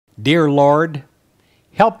Dear Lord,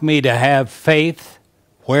 help me to have faith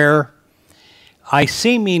where I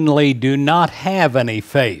seemingly do not have any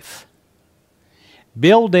faith.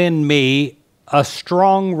 Build in me a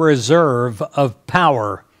strong reserve of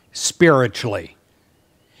power spiritually.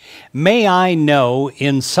 May I know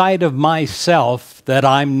inside of myself that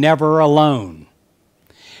I'm never alone.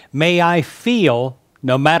 May I feel,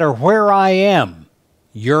 no matter where I am,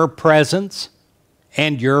 your presence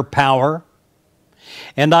and your power.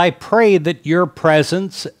 And I pray that your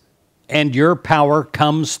presence and your power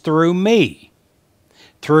comes through me,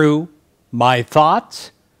 through my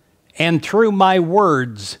thoughts and through my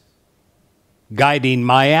words, guiding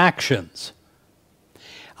my actions.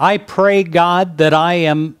 I pray, God, that I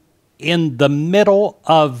am in the middle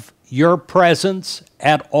of your presence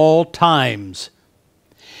at all times.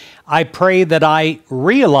 I pray that I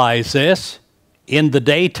realize this in the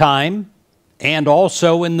daytime and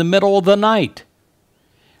also in the middle of the night.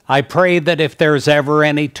 I pray that if there's ever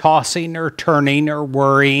any tossing or turning or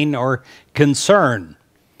worrying or concern,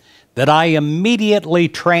 that I immediately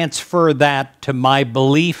transfer that to my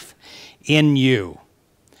belief in you,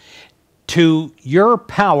 to your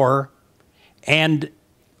power, and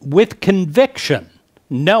with conviction,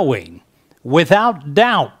 knowing without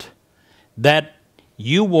doubt that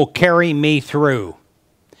you will carry me through.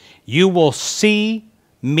 You will see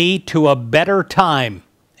me to a better time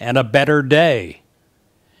and a better day.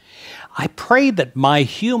 I pray that my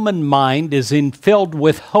human mind is filled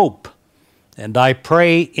with hope, and I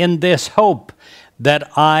pray in this hope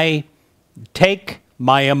that I take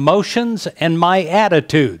my emotions and my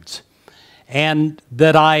attitudes, and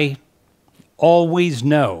that I always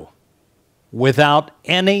know, without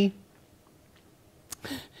any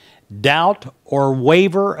doubt or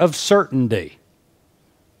waver of certainty,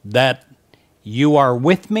 that you are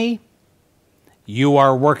with me, you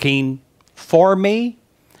are working for me,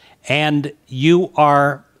 and you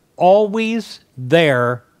are always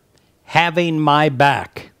there having my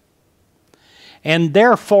back. And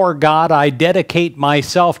therefore, God, I dedicate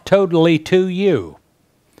myself totally to you.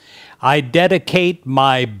 I dedicate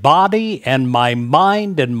my body and my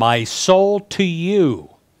mind and my soul to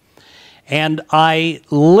you. And I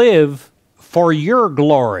live for your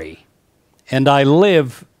glory. And I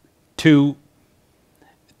live to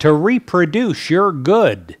reproduce your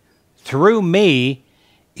good through me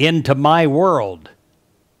into my world.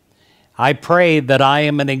 I pray that I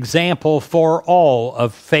am an example for all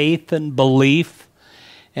of faith and belief.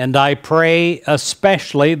 And I pray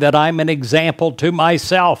especially that I'm an example to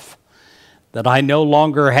myself, that I no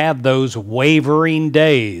longer have those wavering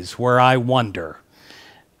days where I wonder.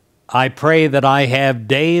 I pray that I have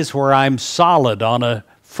days where I'm solid on a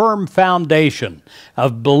firm foundation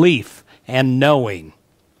of belief and knowing.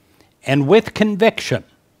 And with conviction,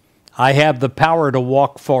 I have the power to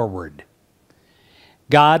walk forward.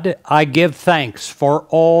 God, I give thanks for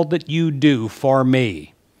all that you do for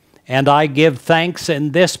me. And I give thanks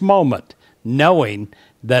in this moment, knowing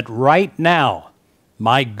that right now,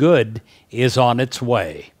 my good is on its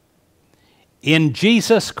way. In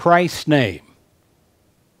Jesus Christ's name,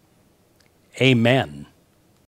 amen.